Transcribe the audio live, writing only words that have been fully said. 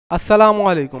আসসালামু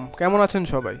আলাইকুম, কেমন আছেন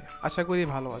সবাই? আশা করি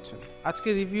ভালো আছেন। আজকে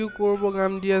রিভিউ করব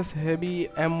Gamdias Hebe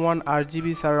M1 RGB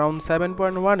surround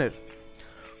 7.1 এর।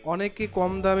 অনেকে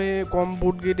কম দামে কম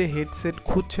বুট গেটে হেডসেট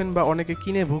খুঁজছেন বা অনেকে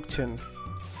কিনে ভুগছেন।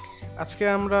 আজকে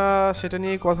আমরা সেটা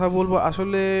নিয়ে কথা বলবো।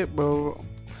 আসলে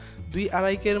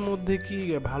 2-2.5 মধ্যে কি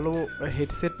ভালো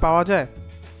হেডসেট পাওয়া যায়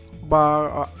বা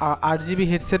RGB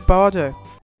হেডসেট পাওয়া যায়?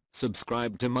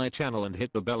 Subscribe to my channel and hit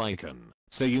the bell icon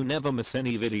so you never miss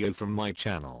any video from my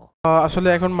channel. আসলে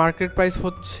এখন মার্কেট প্রাইস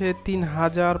হচ্ছে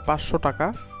 ৩,৫০০ টাকা।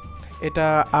 এটা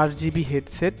RGB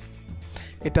হেডসেট,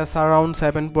 এটা সারাউন্ড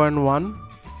 7.1।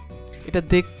 এটা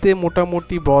দেখতে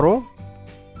মোটামুটি বড়।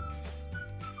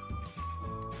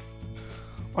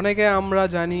 অনেকে আমরা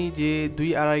জানি যে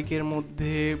 2-2.5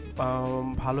 মধ্যে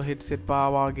ভালো হেডসেট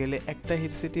পাওয়া গেলে একটা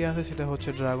হেডসেটই আছে, সেটা হচ্ছে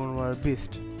ড্রাগন ওয়ার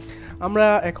বিস্ট। আমরা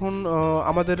এখন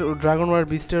আমাদের ড্রাগন ওয়ার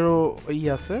বিস্টেরও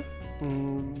আছে,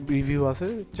 রিভিউ আছে,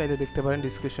 চাইলে দেখতে পারেন,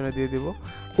 ডিসক্রিপশনে দিয়ে দেব।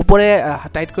 উপরে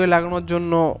টাইট করে লাগানোর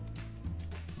জন্য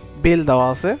বেল দেওয়া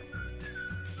আছে।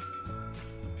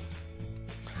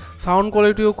 সাউন্ড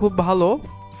কোয়ালিটিও খুব ভালো।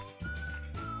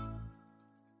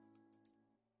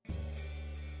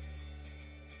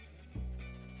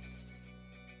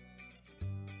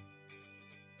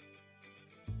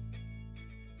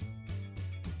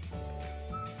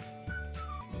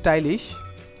 স্টাইলিশ,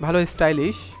 ভালো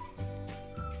স্টাইলিশ,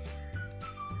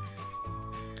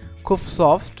 খুব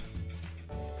সফট।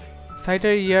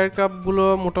 সাইডের ইয়ার কাপগুলো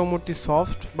মোটামুটি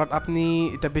সফট, বাট আপনি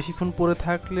এটা বেশিক্ষণ পরে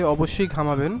থাকলে অবশ্যই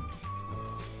ঘামাবেন।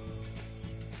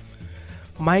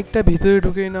 মাইকটা ভিতরে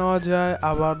ঢুকিয়ে নেওয়া যায়,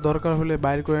 আবার দরকার হলে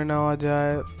বাইর করে নেওয়া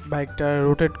যায়, বাইকটা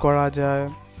রোটেট করা যায়।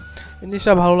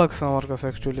 জিনিসটা ভালো লাগছে আমার কাছে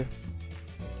অ্যাকচুয়ালি।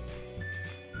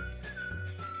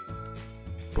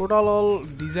 টোটাল অল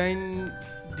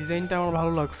ডিজাইনটা আমার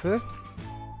ভালো লাগছে।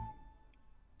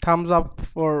 Thums up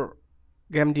for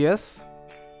Gamdias।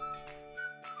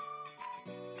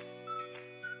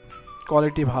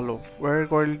 Quality ভালো, ওয়্যার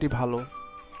কোয়ালিটি ভালো,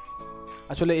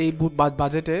 আসলে এই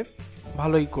বাজেটে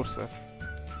ভালোই করছে।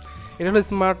 এটা হলো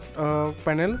স্মার্ট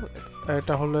প্যানেল।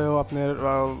 এটা হলেও আপনার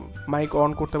মাইক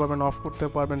অন করতে পারবেন, অফ করতে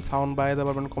পারবেন, সাউন্ড বাড়াতে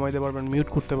পারবেন, কমাইতে পারবেন, মিউট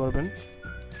করতে পারবেন।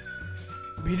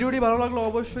 ভিডিওটি ভালো লাগলে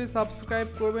অবশ্যই সাবস্ক্রাইব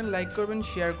করবেন, লাইক করবেন,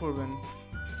 শেয়ার করবেন।